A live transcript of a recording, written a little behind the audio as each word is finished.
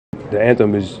The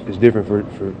anthem is different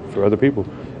for other people.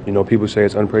 You know, people say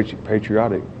it's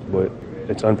unpatriotic, but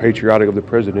it's unpatriotic of the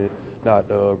president not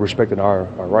respecting our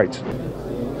rights.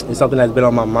 It's something that's been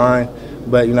on my mind,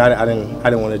 but you know, I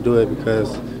didn't want to do it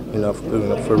because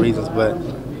for reasons. But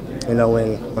you know,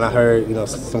 when I heard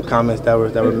some comments that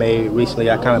were made recently,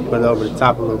 I kind of put it over the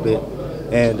top a little bit.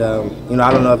 And you know,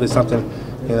 I don't know if it's something.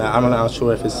 I'm not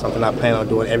sure if it's something I plan on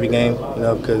doing every game. You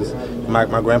know, because my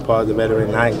grandpa is a veteran,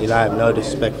 and I have no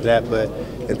disrespect for that. But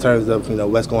in terms of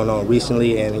what's going on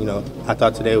recently, and I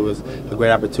thought today was a great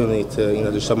opportunity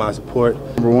to to show my support.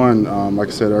 Number one, like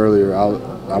I said earlier,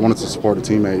 I wanted to support a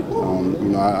teammate.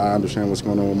 I understand what's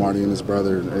going on with Marty and his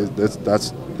brother.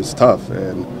 It's tough.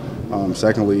 And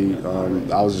secondly,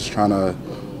 I was just trying to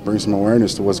bring some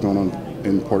awareness to what's going on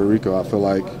in Puerto Rico. I feel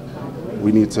like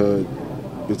we need to.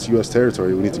 It's U.S.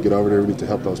 territory. We need to get over there. We need to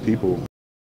help those people.